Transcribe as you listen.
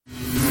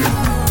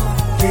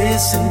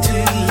Listen to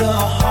your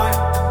heart.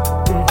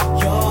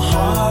 Your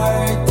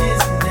heart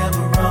is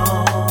never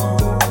wrong.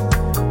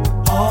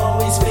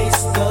 Always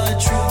face the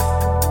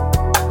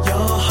truth.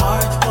 Your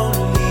heart won't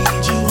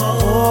lead you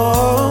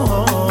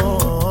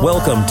home.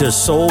 Welcome to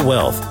Soul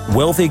Wealth,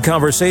 wealthy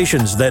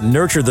conversations that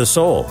nurture the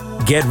soul.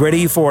 Get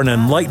ready for an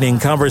enlightening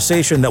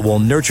conversation that will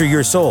nurture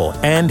your soul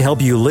and help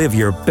you live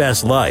your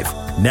best life.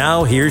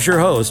 Now, here's your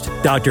host,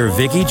 Dr.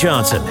 Vicki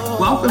Johnson.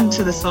 Welcome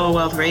to the Soul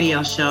Wealth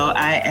Radio Show.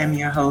 I am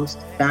your host,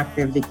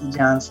 Dr. Vicki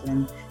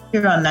Johnson,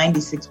 here on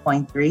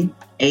 96.3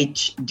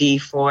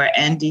 HD4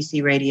 and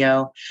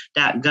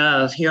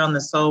DCRadio.gov. Here on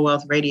the Soul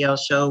Wealth Radio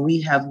Show, we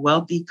have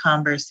wealthy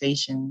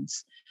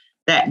conversations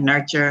that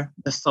nurture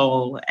the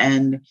soul.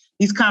 And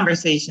these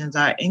conversations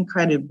are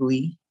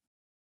incredibly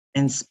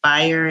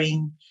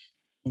inspiring,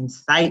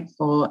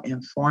 insightful,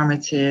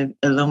 informative,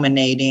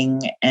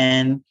 illuminating,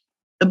 and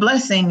the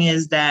blessing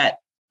is that,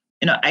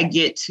 I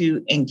get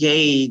to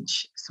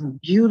engage some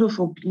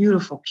beautiful,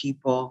 beautiful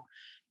people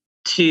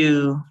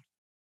to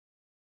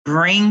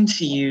bring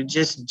to you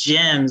just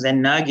gems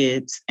and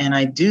nuggets. And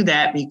I do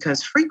that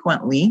because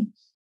frequently,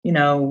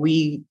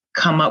 we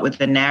come up with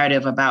a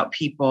narrative about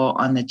people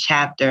on the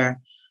chapter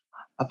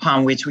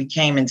upon which we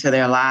came into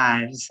their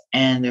lives.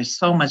 And there's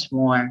so much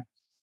more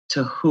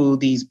to who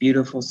these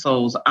beautiful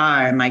souls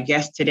are. And my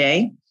guest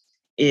today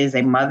is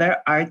a mother,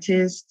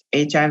 artist,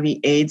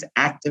 HIV/AIDS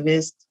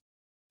activist,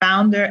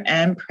 founder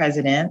and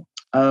president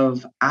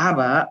of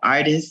ABBA,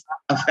 Artists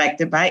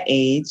Affected by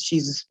AIDS.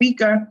 She's a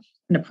speaker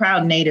and a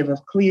proud native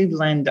of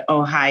Cleveland,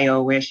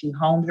 Ohio, where she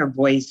honed her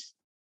voice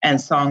and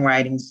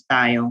songwriting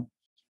style.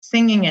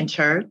 Singing in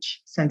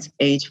church since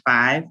age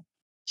 5,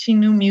 she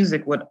knew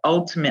music would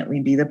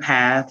ultimately be the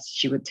path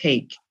she would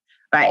take.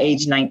 By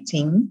age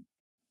 19,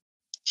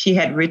 she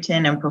had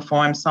written and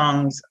performed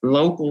songs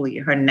locally.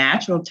 Her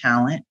natural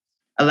talent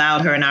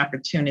allowed her an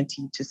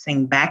opportunity to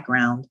sing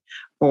background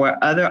for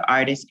other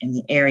artists in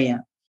the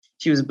area.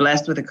 She was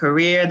blessed with a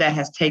career that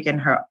has taken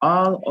her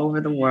all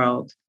over the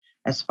world,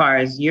 as far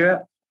as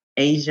Europe,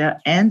 Asia,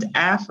 and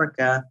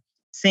Africa,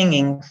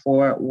 singing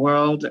for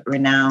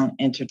world-renowned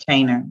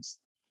entertainers.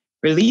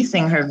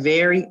 Releasing her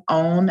very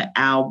own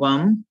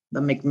album,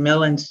 The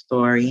Macmillan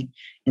Story,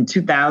 in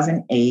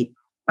 2008,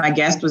 my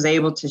guest was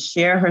able to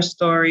share her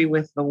story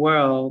with the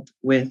world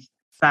with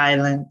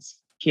Silence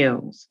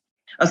Kills,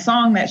 a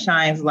song that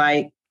shines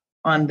light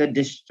on the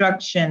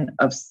destruction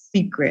of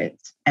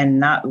secrets and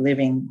not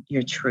living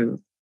your truth.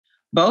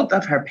 Both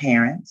of her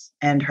parents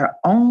and her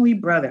only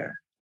brother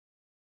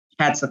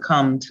had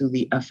succumbed to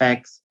the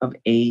effects of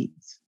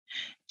AIDS.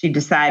 She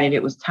decided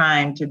it was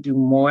time to do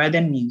more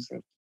than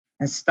music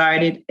and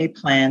started a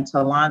plan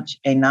to launch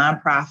a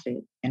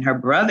nonprofit in her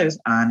brother's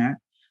honor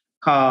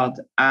called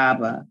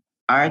ABBA,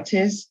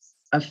 Artists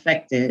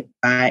Affected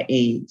by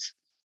AIDS.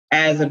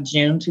 As of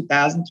June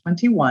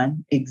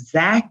 2021,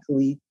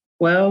 exactly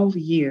 12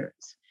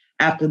 years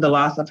after the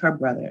loss of her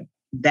brother,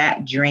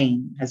 that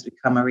dream has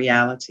become a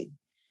reality.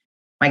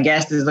 My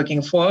guest is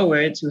looking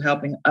forward to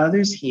helping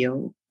others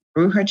heal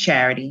through her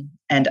charity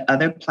and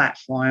other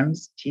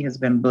platforms she has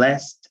been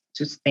blessed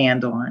to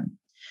stand on.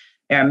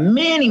 There are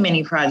many,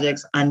 many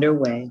projects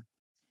underway.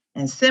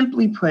 And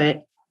simply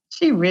put,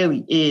 she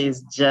really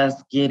is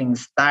just getting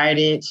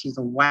started. She's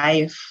a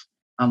wife,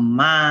 a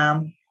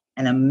mom,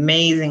 an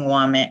amazing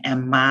woman,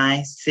 and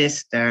my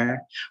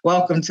sister.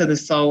 Welcome to the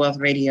Soul Wealth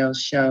Radio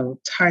Show,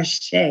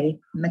 Tarshay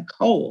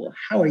Nicole.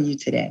 How are you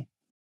today?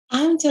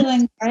 I'm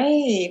doing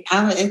great.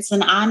 It's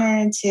an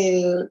honor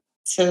to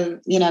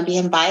be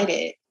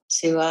invited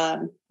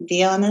to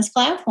be on this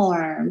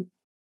platform.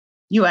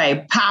 You are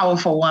a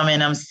powerful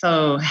woman. I'm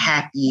so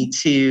happy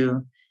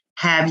to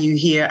have you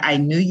here. I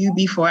knew you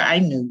before I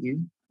knew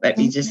you. Let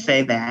me just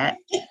say that.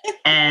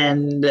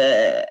 And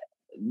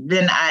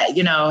then I,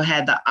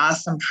 had the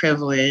awesome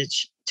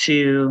privilege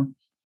to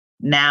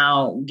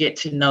now get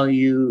to know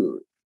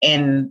you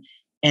in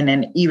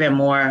an even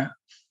more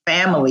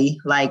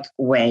family-like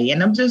way.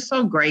 And I'm just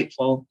so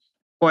grateful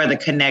for the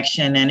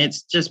connection. And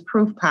it's just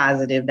proof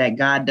positive that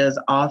God does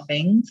all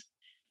things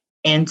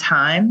in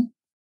time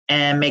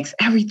and makes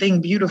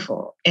everything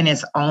beautiful in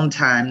its own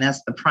time.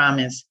 That's the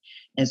promise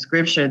in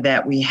scripture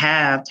that we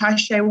have.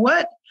 Tarshay,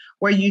 what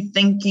were you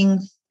thinking,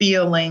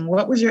 feeling?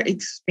 What was your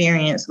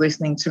experience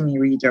listening to me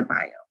read your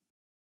bio?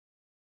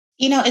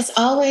 It's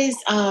always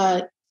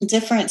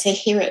different to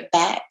hear it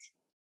back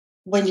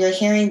when you're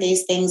hearing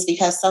these things,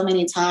 because so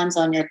many times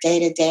on your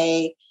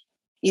day-to-day,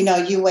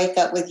 you wake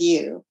up with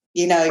right.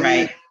 You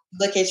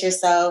look at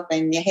yourself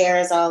and your hair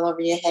is all over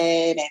your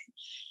head and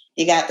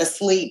you got the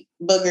sleep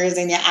boogers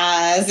in your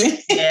eyes.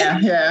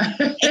 Yeah.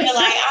 And you're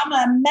like, I'm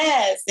a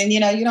mess. And, you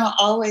don't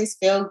always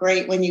feel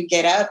great when you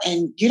get up,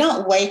 and you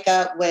don't wake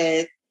up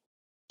with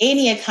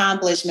any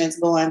accomplishments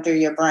going through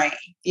your brain.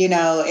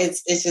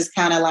 It's just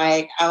kind of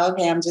like, oh,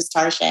 okay, I'm just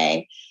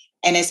Tarshay.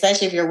 And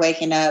especially if you're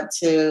waking up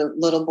to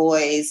little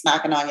boys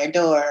knocking on your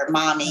door,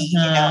 mommy,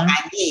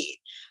 I need.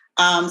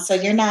 So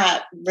you're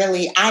not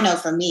really, I know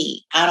for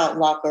me, I don't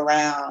walk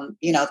around,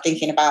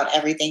 thinking about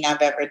everything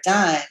I've ever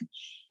done.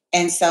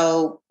 And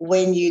so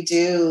when you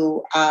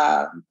do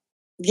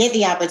get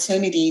the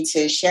opportunity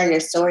to share your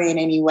story in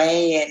any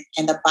way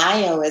and the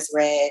bio is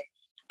read,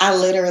 I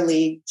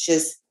literally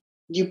just,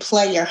 you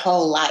play your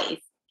whole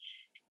life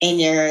in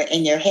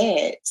your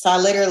head. So I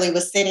literally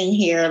was sitting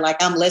here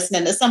like I'm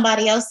listening to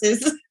somebody else's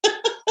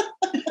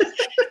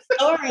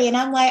story, and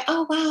I'm like,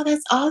 oh wow,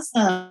 that's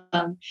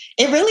awesome.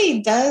 It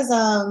really does.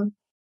 I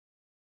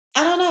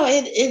don't know.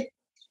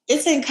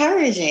 It's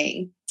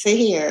encouraging to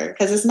hear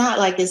because it's not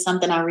like it's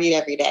something I read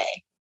every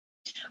day.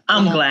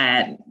 I'm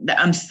glad.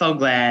 I'm so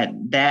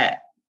glad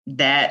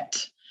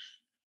that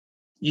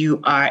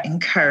you are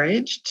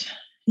encouraged.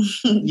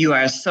 You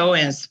are so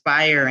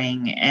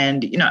inspiring.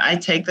 And, I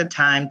take the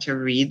time to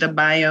read the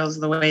bios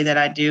the way that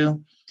I do,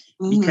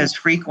 because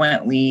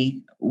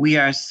frequently we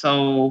are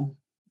so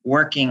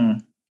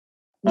working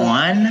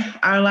on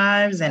our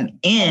lives and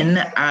in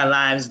our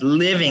lives,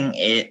 living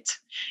it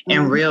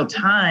in real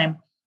time.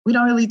 We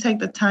don't really take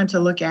the time to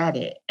look at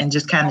it and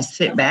just kind of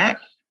sit back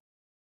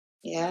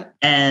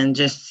and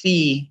just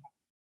see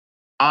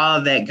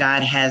all that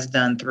God has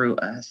done through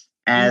us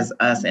as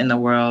us in the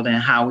world and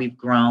how we've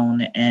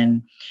grown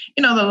and,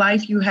 the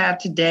life you have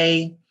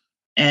today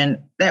and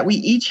that we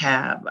each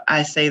have.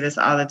 I say this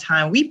all the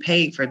time. We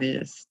paid for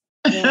this.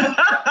 Yeah.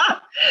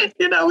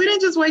 We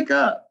didn't just wake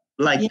up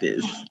like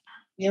this.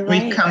 You're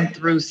right. We've come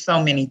through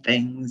so many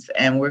things,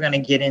 and we're going to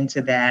get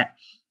into that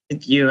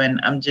with you. And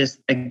I'm just,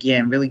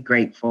 again, really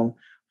grateful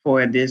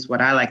for this,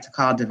 what I like to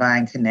call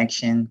divine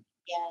connection.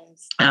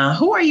 Yes.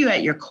 Who are you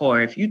at your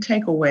core? If you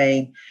take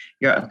away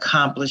your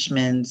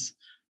accomplishments,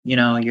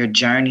 your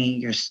journey,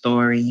 your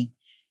story,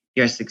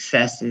 your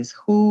successes,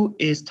 who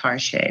is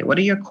Tarshay? What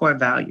are your core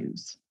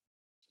values?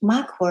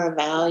 My core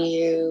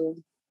value,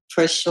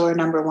 for sure,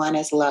 number one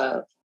is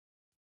love.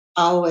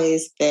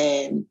 Always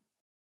been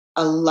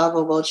a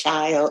lovable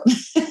child,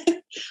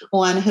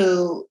 one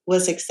who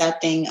was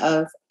accepting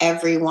of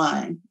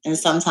everyone. And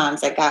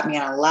sometimes that got me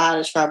in a lot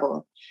of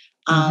trouble.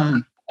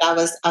 I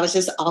was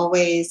just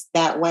always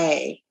that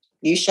way.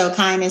 You show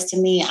kindness to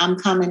me, I'm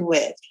coming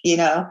with,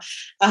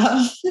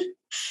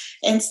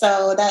 and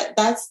so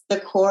that's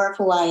the core of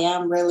who I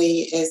am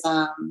really is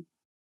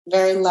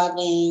very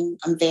loving.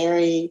 I'm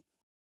very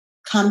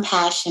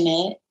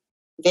compassionate,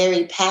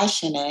 very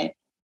passionate.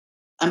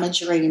 I'm a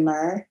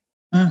dreamer.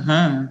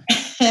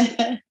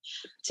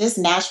 Just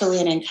naturally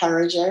an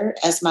encourager.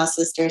 As my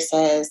sister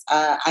says,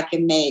 I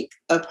can make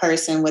a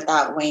person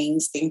without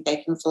wings think they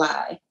can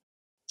fly.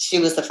 She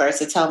was the first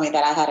to tell me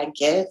that I had a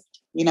gift,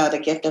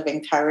 the gift of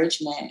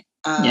encouragement.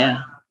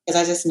 Because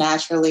I just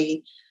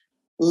naturally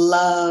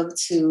love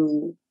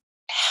to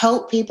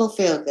help people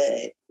feel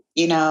good,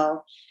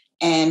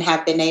 and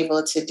have been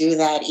able to do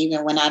that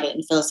even when I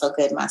didn't feel so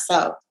good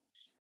myself.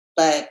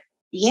 But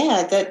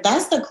yeah,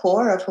 that's the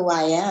core of who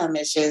I am.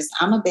 It's just,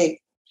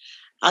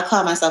 I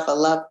call myself a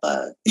love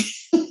bug.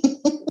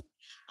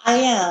 I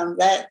am.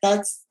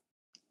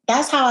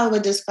 That's how I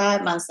would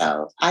describe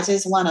myself. I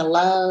just want to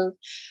love.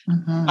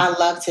 I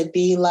love to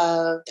be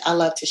loved. I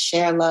love to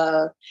share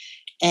love.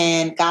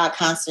 And God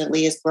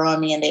constantly is growing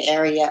me in the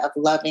area of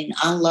loving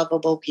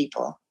unlovable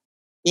people.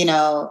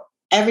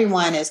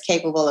 Everyone is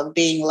capable of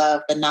being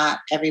loved, but not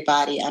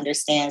everybody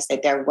understands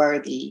that they're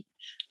worthy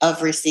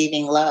of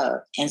receiving love.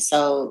 And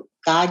so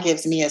God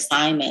gives me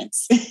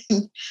assignments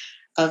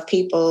of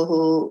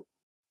people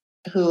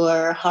who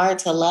are hard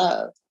to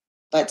love,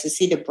 but to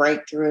see the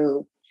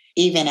breakthrough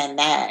even in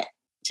that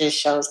just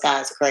shows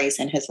God's grace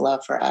and his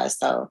love for us.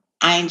 So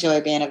I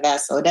enjoy being a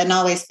vessel. It doesn't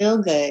always feel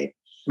good.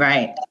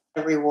 Right.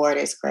 The reward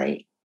is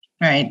great.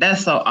 Right.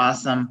 That's so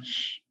awesome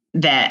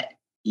that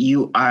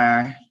you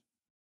are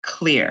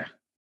clear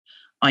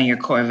on your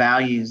core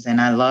values. And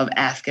I love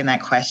asking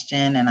that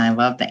question and I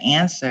love the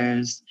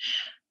answers,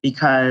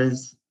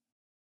 because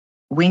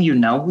when you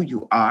know who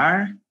you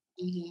are,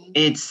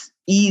 it's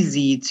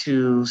easy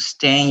to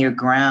stand your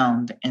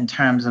ground in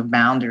terms of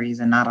boundaries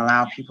and not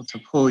allow people to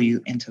pull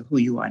you into who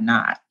you are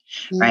not,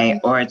 right?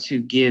 Or to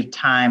give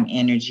time,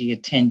 energy,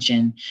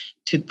 attention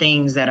to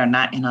things that are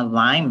not in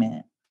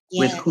alignment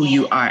with who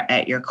you are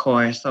at your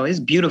core. So it's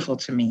beautiful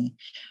to me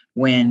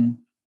when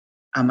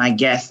my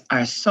guests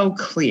are so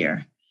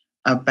clear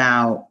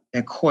about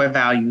their core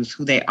values,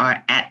 who they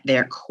are at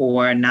their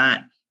core,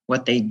 not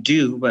what they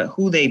do, but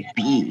who they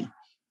be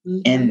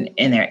in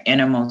their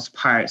innermost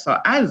part. So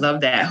I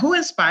love that. Who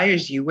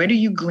inspires you? Where do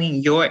you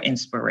glean your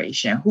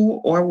inspiration? Who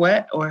or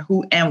what, or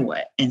who and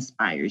what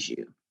inspires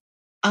you?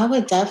 I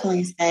would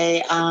definitely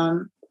say,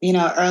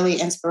 early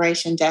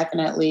inspiration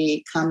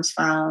definitely comes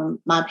from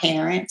my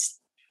parents.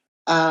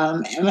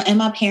 And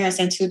my parents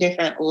in two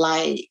different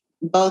light.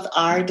 Both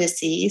are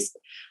deceased,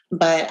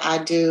 but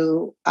I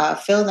do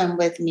feel them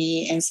with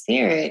me in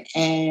spirit.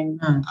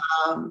 And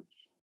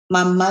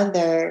my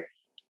mother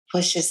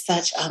was just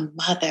such a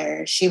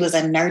mother. She was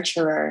a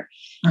nurturer.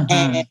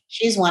 And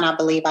she's one I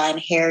believe I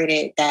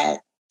inherited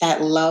that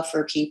love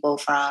for people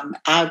from.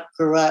 I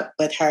grew up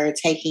with her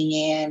taking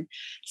in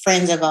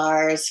friends of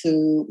ours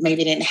who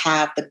maybe didn't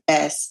have the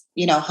best,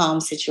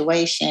 home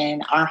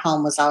situation. Our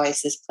home was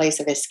always this place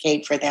of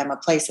escape for them, a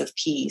place of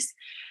peace.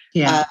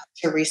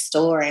 to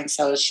restore. And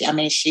so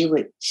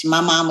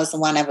my mom was the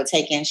one that would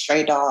take in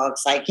stray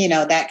dogs, like,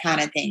 that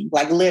kind of thing,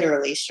 like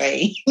literally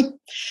stray.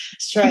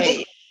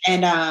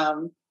 And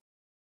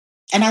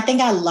I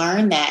think I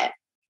learned that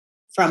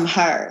from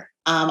her.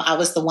 I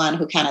was the one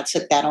who kind of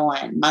took that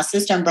on. My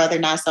sister and brother,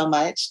 not so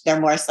much. They're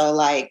more so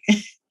like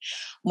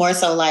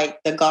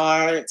the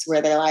guards,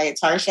 where they're like,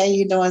 Tarsha,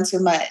 you're doing too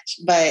much.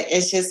 But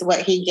it's just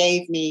what he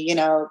gave me,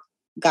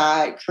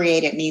 God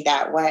created me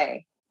that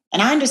way.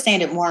 And I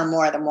understand it more and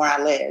more the more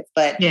I live.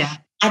 But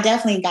I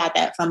definitely got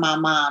that from my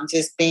mom,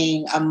 just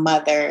being a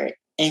mother.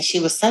 And she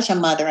was such a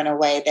mother in a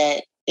way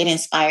that it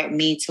inspired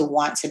me to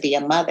want to be a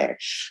mother.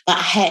 But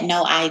I had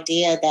no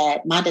idea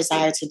that my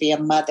desire to be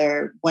a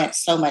mother went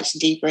so much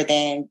deeper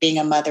than being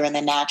a mother in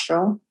the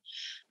natural.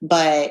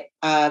 But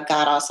God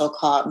also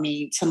called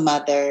me to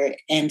mother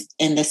in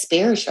the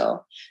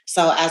spiritual.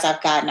 So as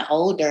I've gotten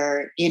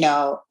older,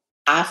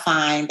 I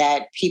find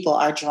that people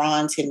are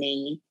drawn to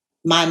me.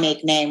 My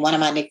nickname, one of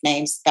my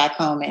nicknames back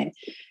home in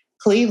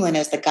Cleveland,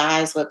 is the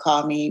guys would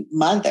call me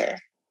mother,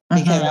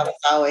 because I was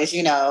always,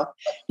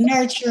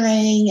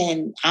 nurturing,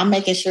 and I'm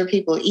making sure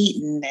people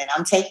eating, and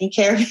I'm taking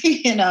care of,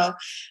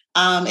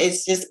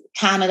 it's just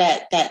kind of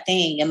that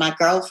thing. And my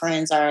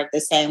girlfriends are the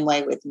same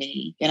way with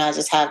me. I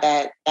just have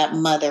that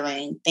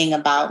mothering thing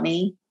about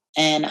me,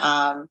 and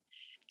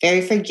very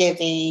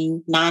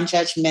forgiving,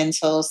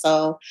 non-judgmental.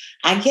 So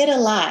I get a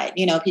lot.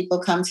 People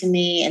come to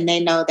me and they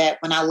know that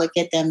when I look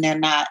at them, they're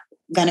not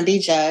going to be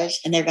judged,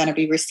 and they're going to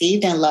be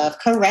received in love,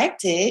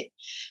 corrected,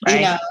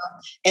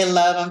 in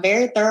love. I'm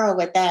very thorough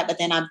with that, but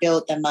then I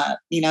build them up.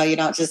 You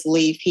don't just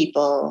leave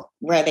people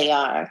where they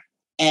are.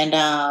 And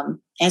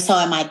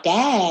so my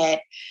dad,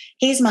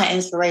 he's my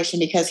inspiration,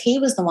 because he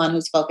was the one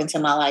who spoke into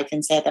my life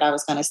and said that I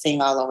was going to sing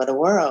all over the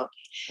world.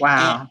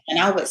 Wow. And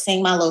I would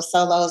sing my little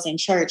solos in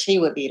church. He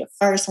would be the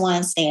first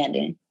one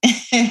standing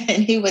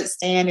and he would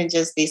stand and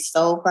just be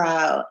so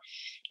proud,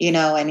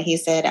 and he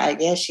said, I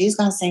guess she's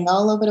going to sing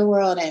all over the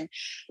world. And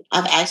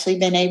I've actually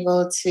been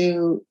able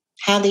to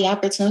have the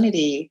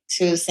opportunity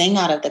to sing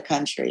out of the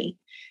country.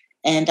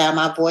 And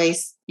my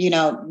voice,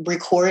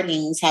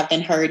 recordings have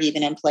been heard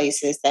even in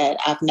places that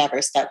I've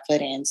never stepped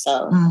foot in.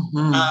 So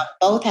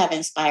both have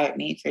inspired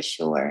me for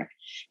sure,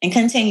 and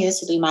continues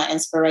to be my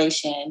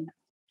inspiration.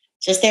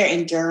 Just their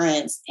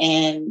endurance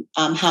and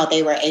how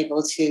they were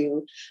able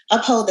to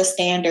uphold the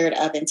standard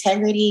of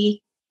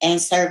integrity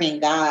and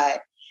serving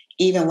God,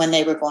 even when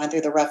they were going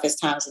through the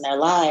roughest times in their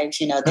lives.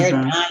 They're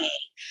dying,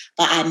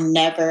 but I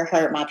never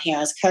heard my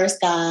parents curse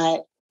God,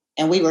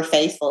 and we were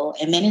faithful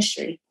in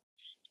ministry.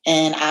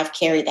 And I've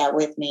carried that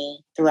with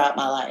me throughout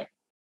my life.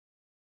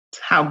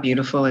 How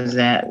beautiful is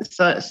that?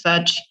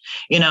 Such,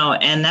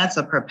 and that's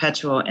a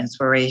perpetual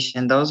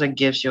inspiration. Those are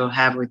gifts you'll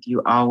have with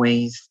you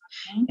always,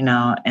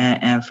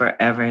 and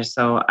forever.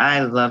 So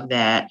I love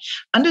that.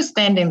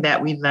 Understanding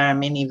that we learn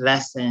many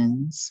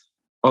lessons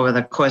over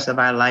the course of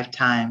our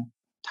lifetime,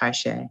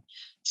 Tarsha.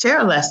 Share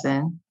a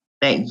lesson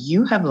that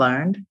you have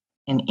learned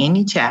in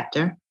any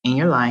chapter in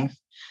your life,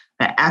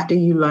 that after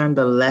you learned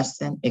the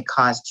lesson, it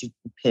caused you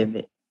to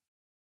pivot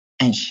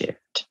and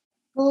shift.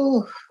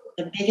 Ooh,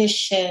 the biggest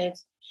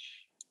shift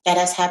that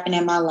has happened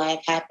in my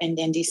life happened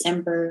in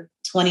December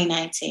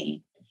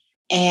 2019.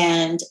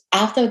 And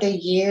after the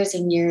years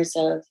and years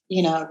of,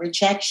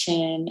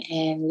 rejection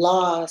and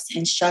loss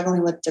and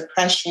struggling with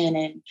depression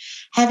and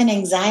having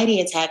anxiety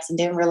attacks, and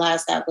didn't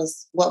realize that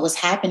was what was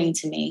happening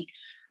to me.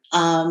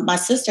 My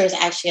sister is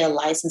actually a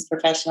licensed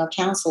professional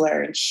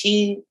counselor, and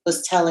she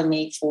was telling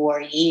me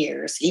for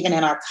years, even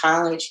in our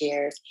college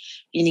years,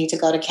 you need to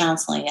go to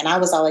counseling. And I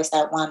was always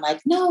that one, like,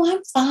 no,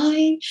 I'm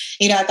fine.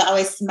 I could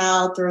always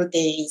smile through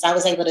things. I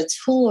was able to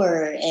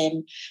tour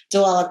and do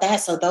all of that.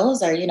 So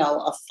those are,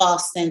 a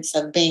false sense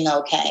of being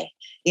okay,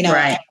 right.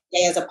 Every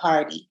day is a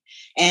party.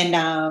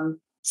 And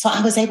so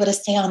I was able to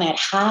stay on that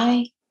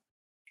high.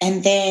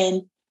 And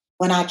then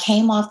when I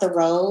came off the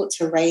road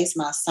to raise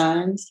my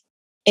sons,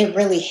 it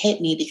really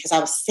hit me, because I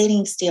was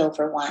sitting still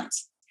for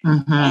once.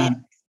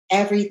 And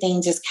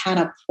everything just kind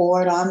of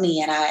poured on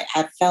me, and I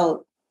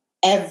felt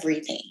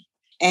everything.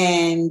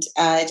 And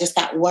it just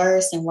got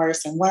worse and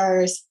worse and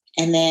worse.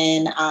 And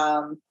then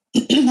I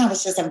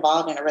was just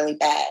involved in a really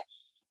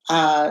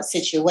bad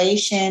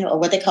situation, or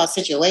what they call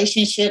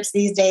situationships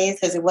these days,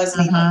 because it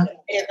wasn't even a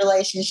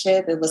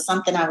relationship. It was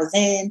something I was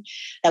in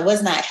that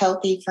was not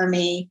healthy for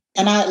me.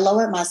 And I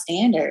lowered my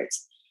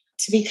standards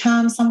to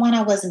become someone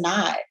I was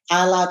not.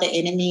 I allowed the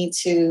enemy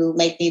to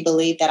make me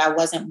believe that I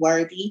wasn't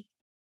worthy,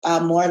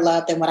 more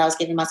love than what I was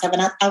giving myself.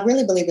 And I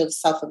really believe it was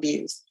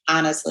self-abuse,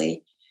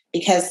 honestly,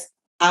 because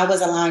I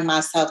was allowing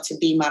myself to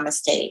be my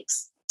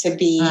mistakes, to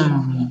be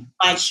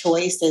my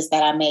choices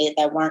that I made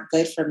that weren't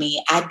good for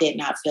me. I did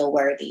not feel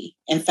worthy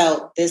and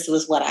felt this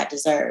was what I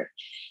deserved.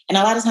 And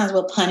a lot of times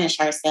we'll punish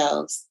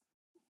ourselves.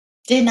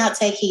 Did not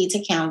take heed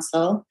to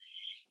counsel.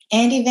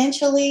 And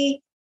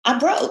eventually I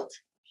broke.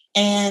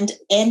 And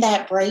in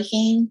that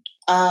breaking,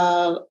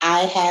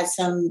 I had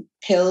some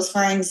pills for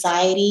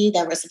anxiety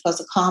that were supposed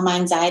to calm my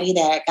anxiety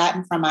that I'd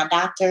gotten from my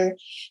doctor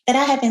that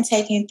I had been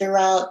taking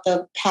throughout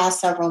the past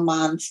several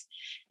months.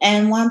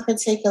 And one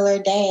particular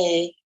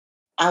day,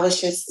 I was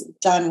just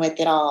done with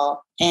it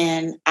all.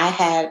 And I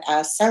had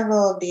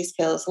several of these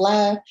pills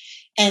left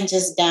and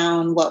just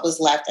down what was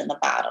left in the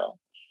bottle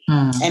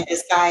and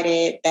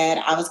decided that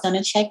I was going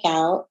to check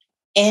out.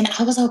 And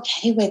I was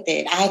okay with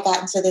it. I had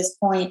gotten to this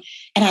point,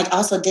 and I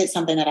also did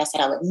something that I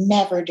said I would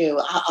never do.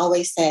 I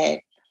always said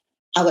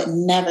I would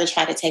never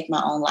try to take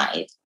my own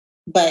life.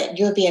 But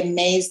you'll be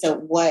amazed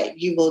at what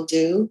you will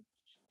do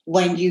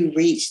when you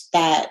reach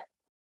that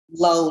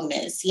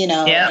lowness, you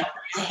know. Yeah.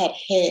 I had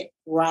hit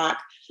rock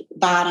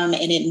bottom,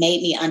 and it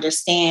made me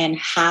understand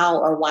how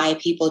or why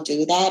people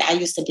do that. I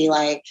used to be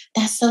like,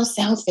 that's so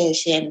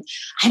selfish, and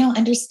I don't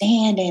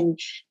understand, and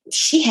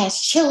she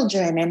has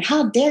children, and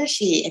how dare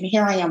she? And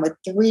here I am with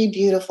 3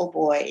 beautiful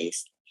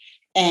boys,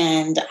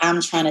 and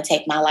I'm trying to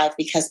take my life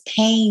because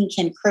pain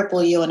can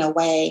cripple you in a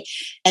way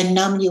and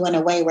numb you in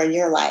a way where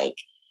you're like,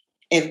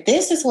 if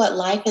this is what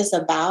life is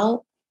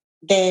about,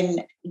 then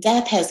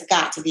death has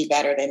got to be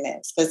better than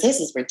this, because this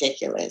is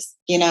ridiculous,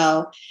 you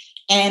know?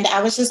 And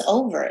I was just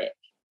over it.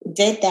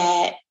 Did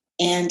that,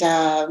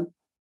 and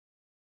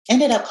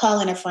ended up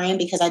calling a friend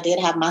because I did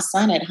have my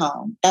son at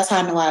home. That's how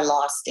I knew I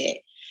lost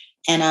it.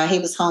 And he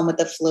was home with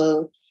the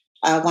flu.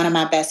 One of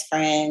my best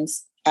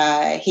friends,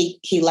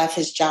 he left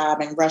his job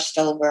and rushed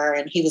over,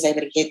 and he was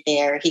able to get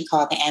there. He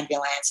called the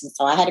ambulance. And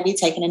so I had to be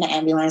taken in the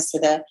ambulance to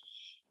the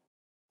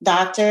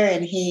doctor,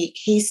 and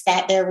he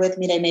sat there with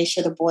me. They made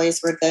sure the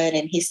boys were good,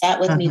 and he sat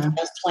with me for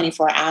those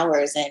 24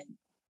 hours. And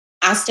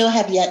I still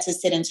have yet to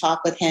sit and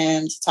talk with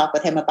him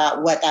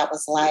about what that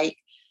was like,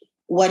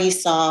 what he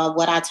saw,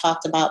 what I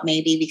talked about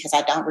maybe, because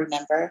I don't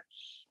remember.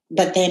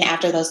 But then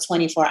after those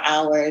 24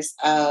 hours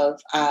of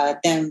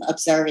them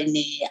observing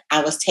me,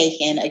 I was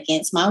taken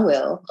against my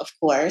will, of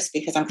course,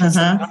 because I'm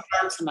considered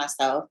harm to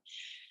myself,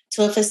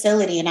 to a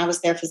facility. And I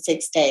was there for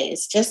 6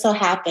 days. Just so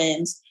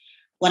happens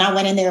when I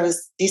went in there, it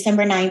was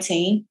December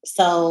 19th.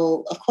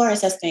 So, of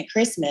course, I spent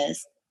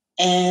Christmas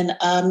in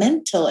a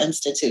mental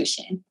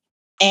institution.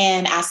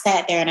 And I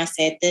sat there and I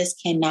said, this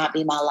cannot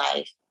be my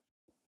life.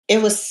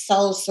 It was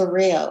so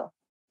surreal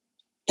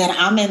that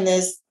I'm in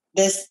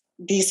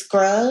these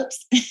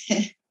scrubs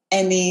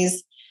and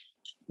these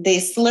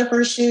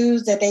slipper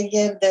shoes that they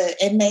give the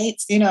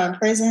inmates, you know, in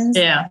prisons.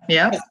 Yeah.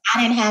 Yeah.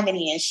 I didn't have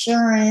any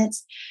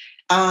insurance.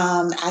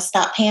 I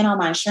stopped paying all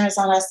my insurance,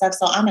 all that stuff.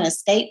 So I'm in a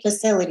state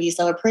facility.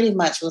 So it pretty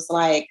much was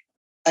like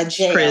a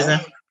jail.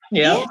 Prison.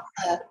 Yep.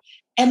 Yeah.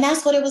 And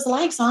that's what it was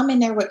like. So I'm in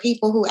there with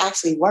people who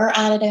actually were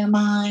out of their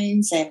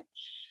minds and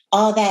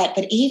all that.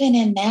 But even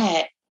in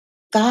that,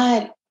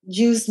 God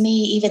used me.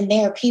 Even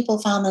there, people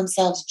found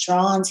themselves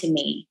drawn to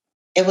me.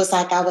 It was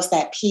like I was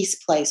that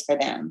peace place for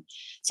them.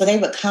 So they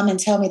would come and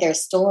tell me their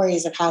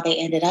stories of how they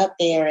ended up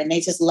there, and they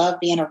just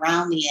loved being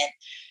around me.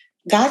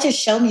 And God just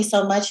showed me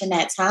so much in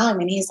that time.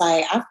 And he's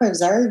like, I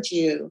preserved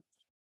you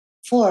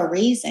for a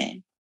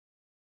reason.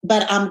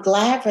 But I'm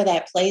glad for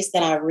that place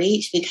that I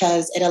reached,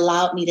 because it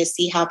allowed me to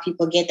see how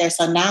people get there.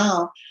 So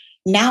now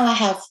I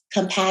have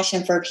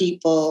compassion for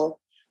people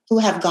who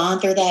have gone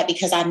through that,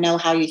 because I know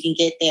how you can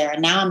get there.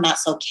 And now I'm not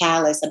so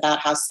callous about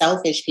how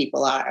selfish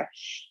people are.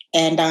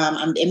 And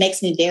it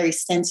makes me very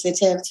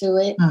sensitive to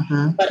it.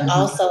 But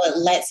also it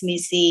lets me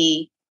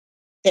see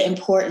the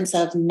importance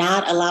of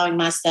not allowing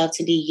myself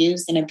to be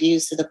used and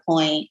abused to the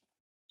point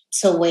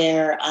to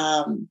where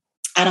I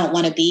don't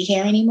want to be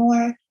here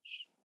anymore.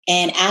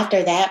 And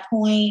after that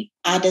point,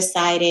 I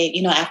decided,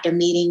 you know, after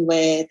meeting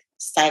with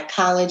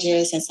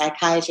psychologists and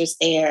psychiatrists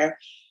there,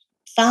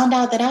 found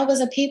out that I was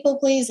a people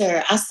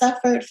pleaser. I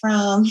suffered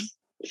from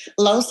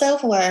low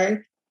self-worth,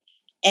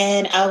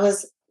 and I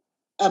was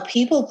a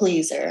people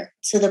pleaser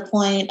to the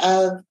point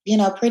of, you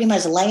know, pretty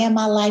much laying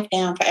my life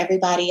down for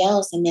everybody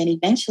else. And then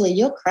eventually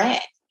you'll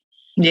crack.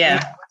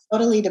 Yeah. You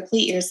totally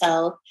deplete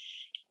yourself,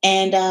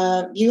 and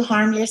you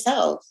harm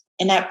yourself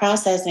in that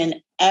process. And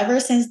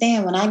ever since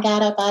then, when I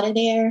got up out of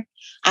there,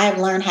 I have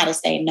learned how to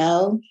say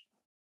no.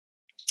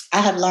 I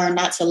have learned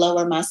not to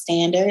lower my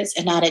standards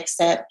and not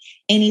accept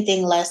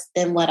anything less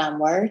than what I'm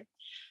worth.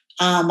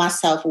 My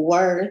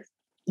self-worth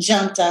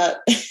jumped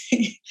up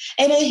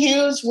in a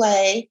huge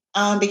way,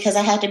 because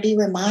I had to be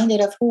reminded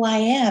of who I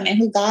am and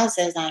who God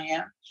says I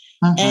am.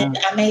 And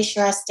I made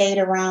sure I stayed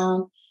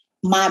around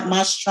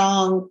my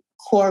strong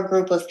core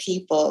group of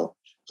people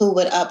who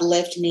would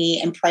uplift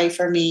me and pray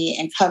for me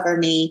and cover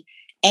me.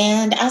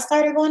 And I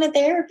started going to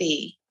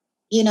therapy,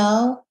 you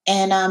know,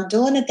 and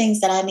doing the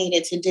things that I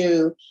needed to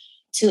do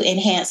to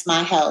enhance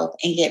my health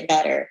and get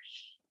better.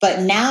 But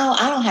now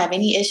I don't have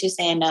any issue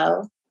saying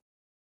no.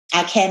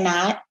 I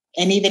cannot.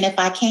 And even if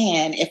I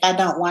can, if I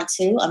don't want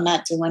to, I'm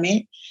not doing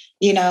it,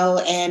 you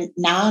know. And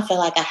now I feel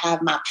like I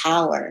have my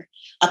power,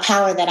 a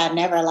power that I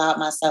never allowed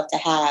myself to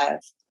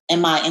have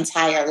in my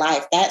entire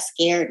life. That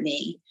scared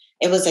me.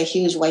 It was a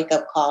huge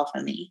wake-up call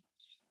for me.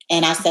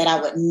 And I said I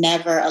would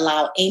never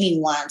allow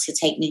anyone to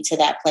take me to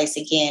that place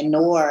again,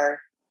 nor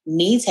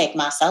me take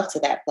myself to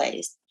that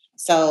place.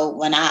 So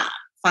when I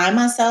find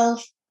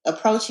myself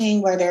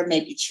approaching where there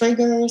may be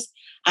triggers,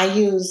 I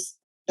use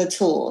the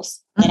tools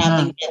that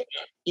I've been given,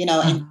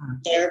 in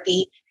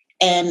therapy,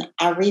 and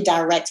I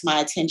redirect my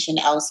attention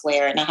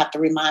elsewhere, and I have to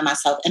remind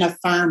myself and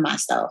affirm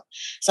myself.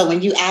 So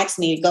when you ask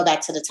me, go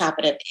back to the top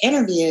of the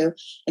interview,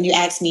 and you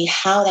ask me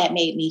how that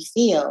made me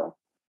feel,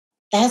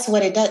 that's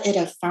what it does. It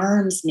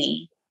affirms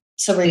me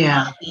to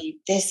remind me,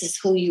 this is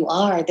who you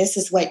are. This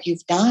is what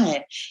you've done.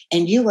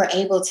 And you were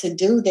able to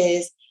do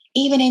this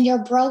even in your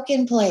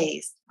broken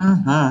place.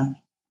 And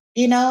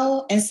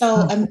so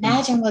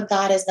imagine what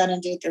God is going to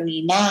do through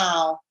me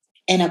now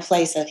in a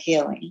place of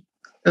healing.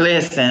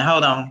 Listen,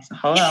 hold on.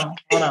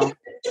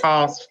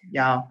 Pause,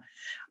 y'all.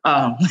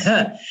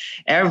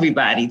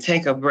 Everybody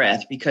take a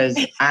breath, because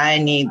I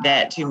need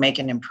that to make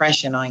an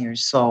impression on your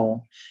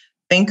soul.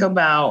 Think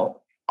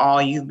about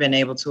all you've been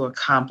able to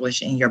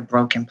accomplish in your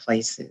broken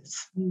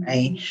places,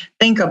 right?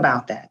 Think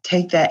about that.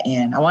 Take that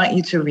in. I want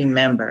you to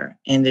remember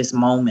in this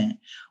moment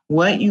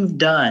what you've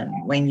done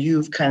when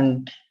you've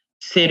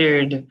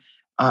considered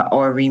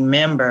or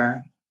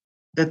remember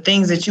the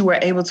things that you were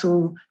able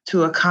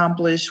to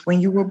accomplish when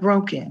you were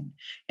broken.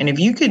 And if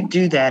you could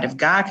do that, if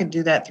God could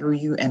do that through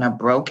you in a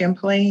broken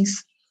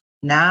place,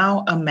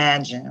 now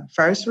imagine,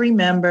 first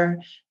remember,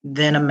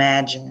 then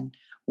imagine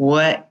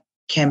what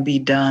can be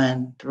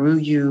done through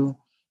you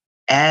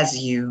as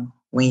you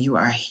when you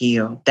are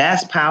healed.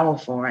 That's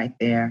powerful right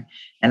there.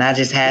 And I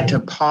just had to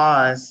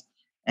pause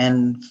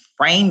and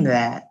frame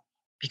that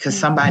because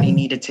somebody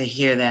needed to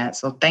hear that.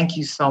 So thank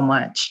you so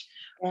much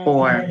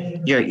for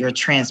your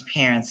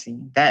transparency.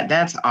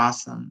 That's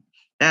awesome.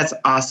 That's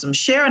awesome.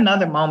 Share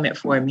another moment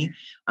for me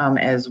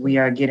as we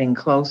are getting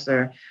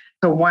closer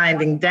to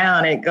winding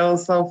down. It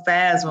goes so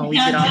fast when we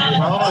get on the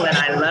roll, and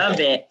I love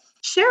it.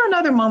 Share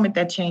another moment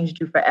that changed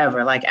you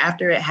forever. Like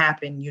after it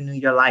happened, you knew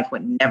your life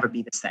would never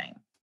be the same.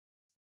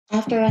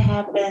 After it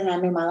happened,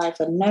 I knew my life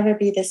would never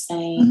be the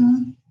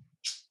same.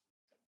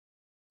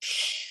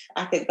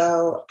 I could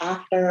go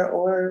after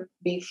or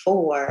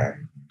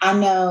before. I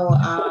know,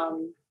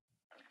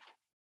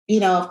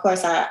 of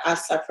course, I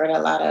suffered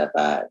a lot of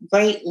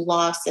great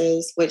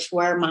losses, which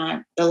were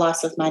the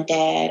loss of my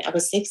dad. I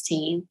was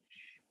 16.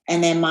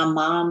 And then my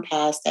mom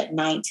passed at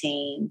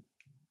 19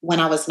 when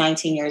I was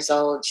 19 years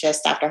old,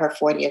 just after her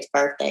 40th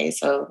birthday.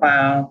 So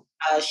wow.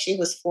 She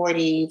was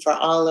 40 for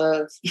all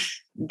of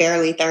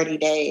barely 30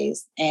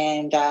 days,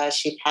 and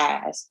she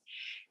passed.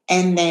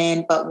 And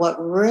then, but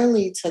what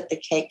really took the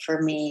cake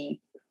for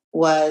me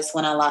was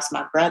when I lost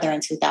my brother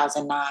in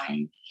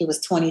 2009. He was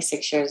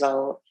 26 years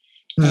old.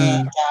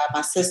 And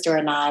my sister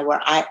and I were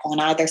on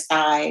either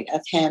side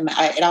of him.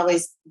 It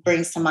always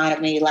brings to mind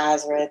of me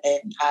Lazarus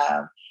and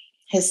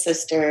his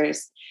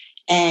sisters.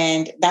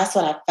 And that's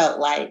what I felt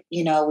like,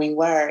 we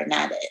were. And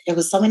it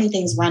was so many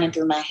things running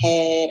through my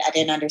head. I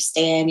didn't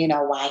understand,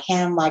 why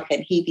him? Why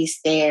couldn't he be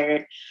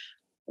spared?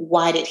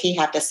 Why did he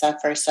have to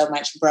suffer so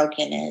much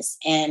brokenness?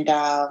 And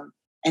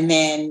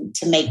then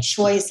to make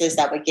choices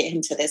that would get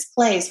him to this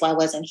place. Why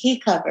wasn't he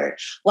covered?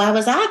 Why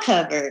was I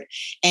covered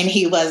and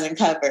he wasn't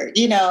covered?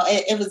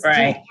 It was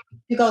right.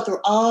 You go through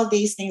all of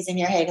these things in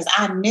your head because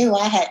I knew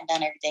I hadn't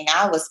done everything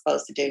I was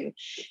supposed to do.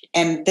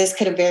 And this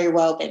could have very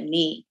well been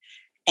me.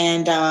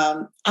 And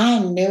I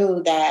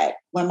knew that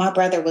when my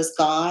brother was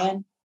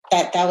gone,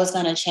 that was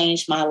going to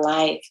change my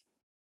life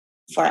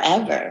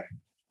forever.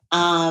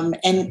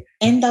 And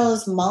in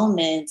those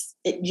moments,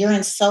 you're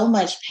in so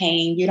much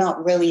pain, you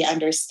don't really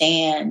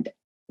understand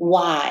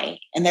why.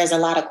 And there's a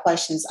lot of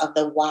questions of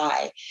the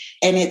why.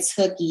 And it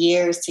took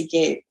years to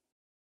get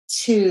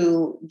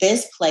to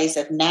this place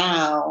of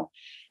now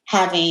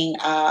having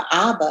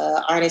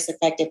ABBA, Artists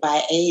Affected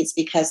by AIDS,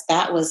 because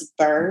that was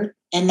birthed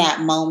in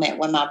that moment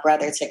when my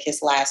brother took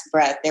his last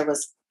breath. It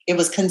was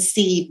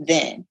conceived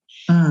then.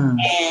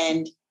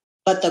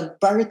 But the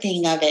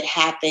birthing of it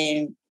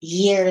happened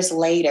years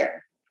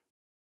later.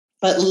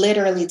 But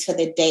literally to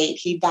the date,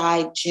 he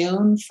died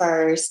June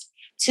 1st,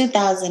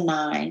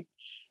 2009.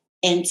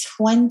 In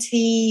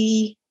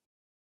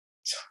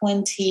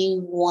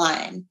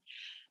 2021,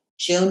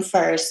 June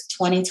 1st,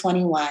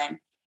 2021,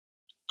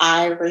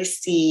 I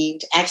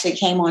received, actually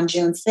came on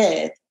June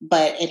 5th,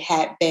 but it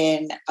had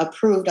been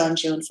approved on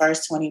June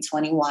 1st,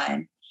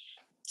 2021.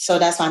 So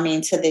that's what I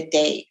mean, to the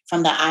date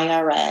from the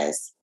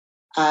IRS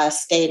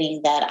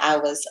stating that I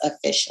was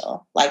officially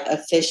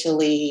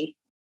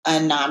a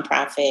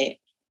nonprofit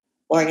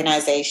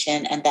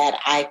organization and that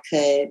I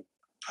could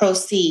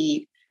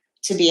proceed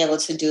to be able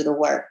to do the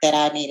work that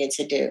I needed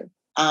to do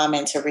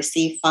and to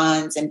receive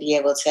funds and be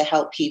able to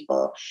help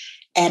people.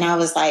 And I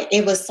was like,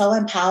 it was so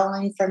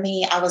empowering for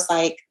me. I was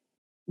like,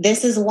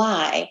 this is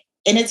why.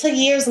 And it took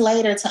years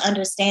later to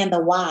understand the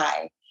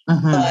why,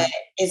 but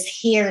it's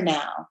here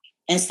now.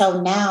 And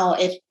so now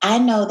if I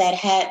know that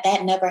had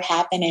that never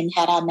happened and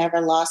had I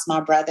never lost my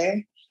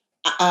brother,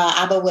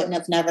 ABBA wouldn't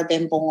have never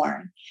been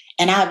born.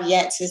 And I've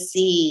yet to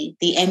see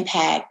the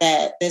impact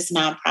that this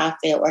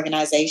nonprofit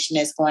organization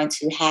is going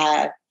to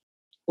have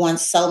on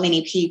so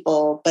many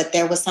people, but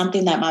there was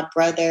something that my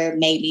brother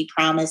made me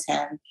promise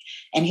him.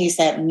 And he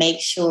said, make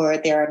sure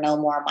there are no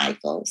more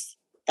Michaels.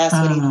 That's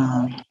what he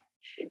said.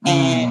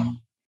 And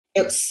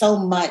it's so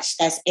much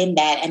that's in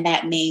that. And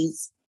that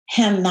means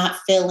him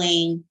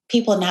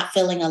people not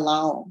feeling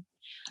alone.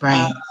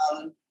 Right.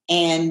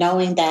 And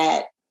knowing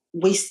that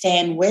we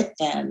stand with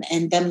them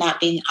and them not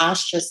being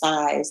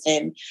ostracized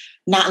and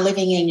not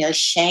living in your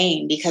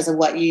shame because of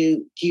what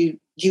you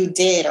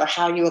did or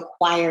how you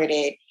acquired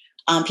it.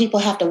 People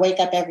have to wake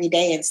up every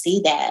day and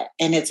see that.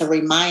 And it's a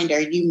reminder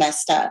you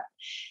messed up.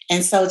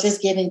 And so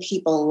just giving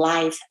people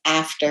life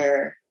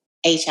after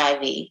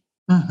HIV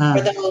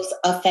for those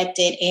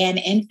affected and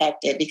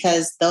infected,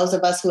 because those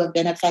of us who have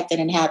been affected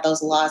and had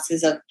those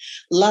losses of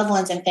loved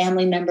ones and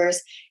family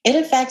members, it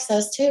affects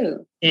us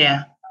too.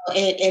 Yeah.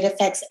 It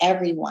affects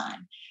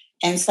everyone.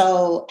 And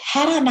so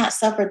had I not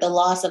suffered the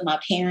loss of my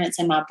parents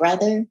and my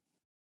brother,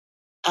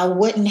 I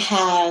wouldn't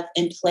have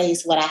in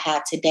place what I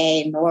have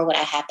today, nor would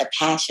I have the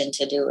passion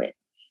to do it.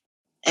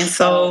 And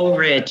so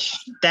rich.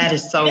 That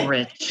is so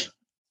rich.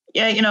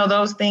 Yeah,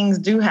 those things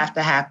do have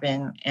to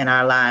happen in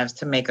our lives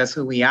to make us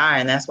who we are.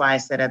 And that's why I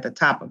said at the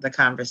top of the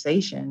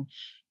conversation,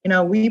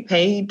 we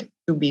paid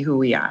to be who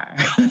we are.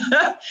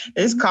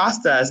 This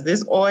cost us.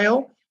 This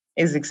oil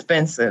is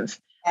expensive.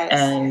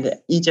 And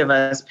each of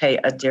us pay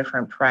a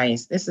different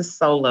price. This is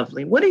so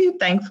lovely. What are you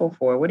thankful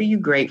for? What are you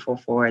grateful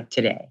for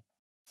today?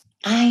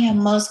 I am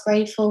most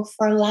grateful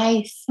for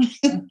life.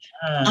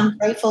 I'm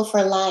grateful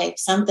for life,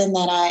 something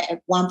that I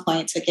at one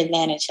point took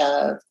advantage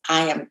of.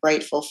 I am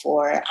grateful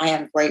for. I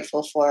am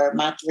grateful for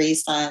my 3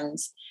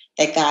 sons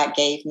that God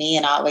gave me.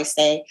 And I always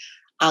say,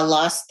 I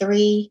lost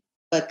 3,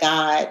 but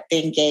God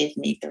then gave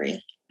me 3.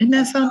 Isn't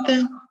that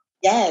something?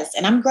 Yes.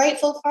 And I'm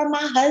grateful for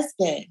my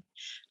husband.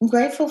 I'm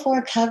grateful for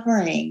a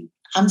covering.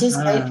 I'm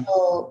just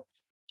grateful.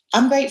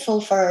 I'm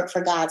grateful for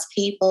God's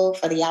people,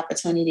 for the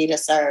opportunity to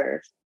serve.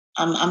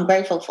 I'm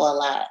grateful for a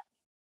lot.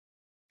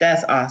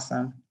 That's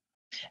awesome.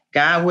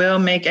 God will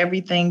make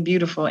everything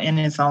beautiful in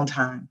its own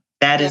time.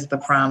 That is the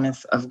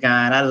promise of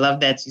God. I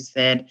love that you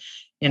said,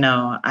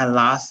 I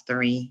lost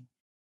 3,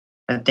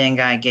 but then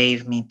God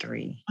gave me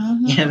 3.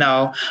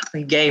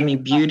 He gave me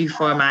beauty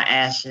for my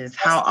ashes.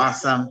 How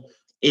awesome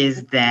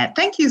is that?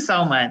 Thank you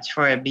so much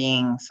for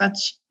being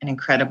such an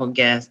incredible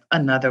guest.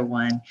 Another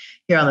one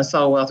here on the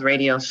Soul Wealth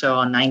Radio Show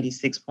on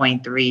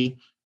 96.3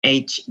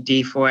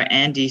 HD4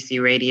 and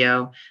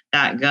DCRadio.gov.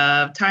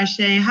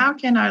 Tarshay, how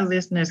can our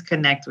listeners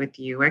connect with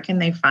you? Where can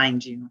they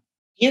find you?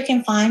 You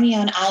can find me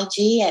on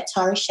IG at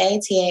Tarshay,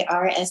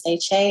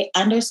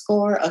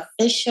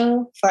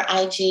 TARSHA_official for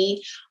IG.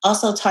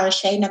 Also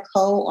Tarshay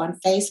Nicole on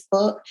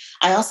Facebook.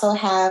 I also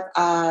have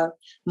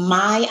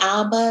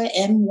MyABA,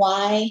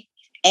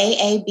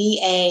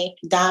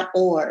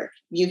 MYAABA.org.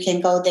 You can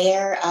go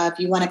there if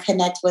you want to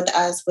connect with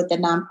us with the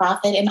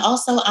nonprofit. And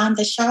also I'm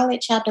the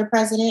Charlotte chapter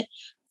president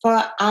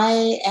for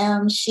I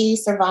Am She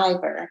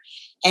Survivor.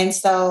 And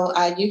so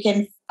you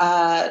can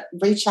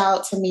reach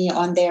out to me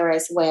on there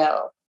as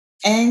well.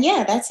 And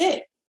yeah, that's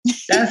it.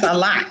 That's a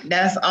lot.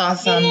 That's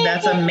awesome.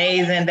 That's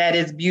amazing. That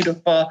is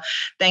beautiful.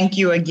 Thank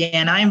you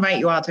again. I invite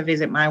you all to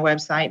visit my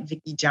website,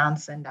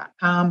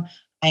 VickiJohnson.com.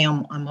 I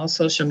am on most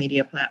social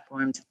media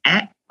platforms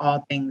at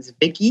All Things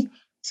Vicki.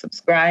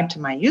 Subscribe to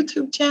my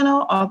YouTube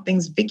channel, All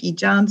Things Vicki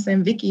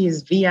Johnson. Vicki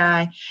is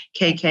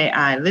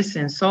VIKKI.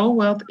 Listen, soul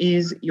wealth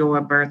is your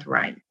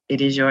birthright.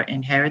 It is your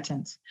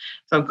inheritance.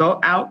 So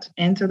go out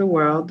into the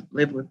world,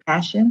 live with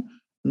passion,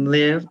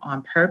 live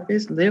on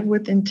purpose, live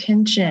with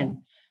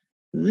intention.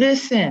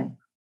 Listen,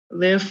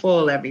 live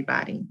full,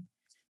 everybody,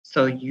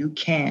 so you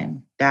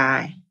can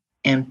die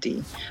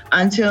empty.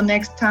 Until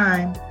next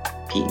time,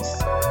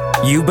 peace.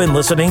 You've been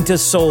listening to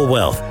Soul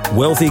Wealth,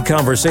 wealthy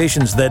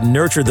conversations that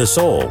nurture the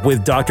soul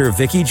with Dr.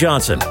 Vicki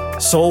Johnson.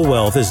 Soul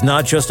Wealth is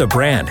not just a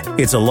brand,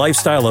 it's a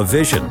lifestyle of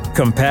vision,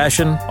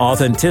 compassion,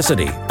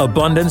 authenticity,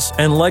 abundance,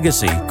 and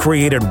legacy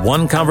created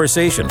one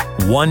conversation,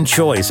 one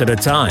choice at a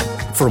time.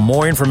 For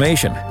more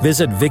information,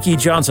 visit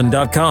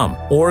VickiJohnson.com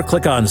or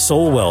click on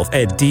Soul Wealth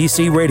at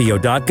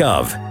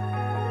DCRadio.gov.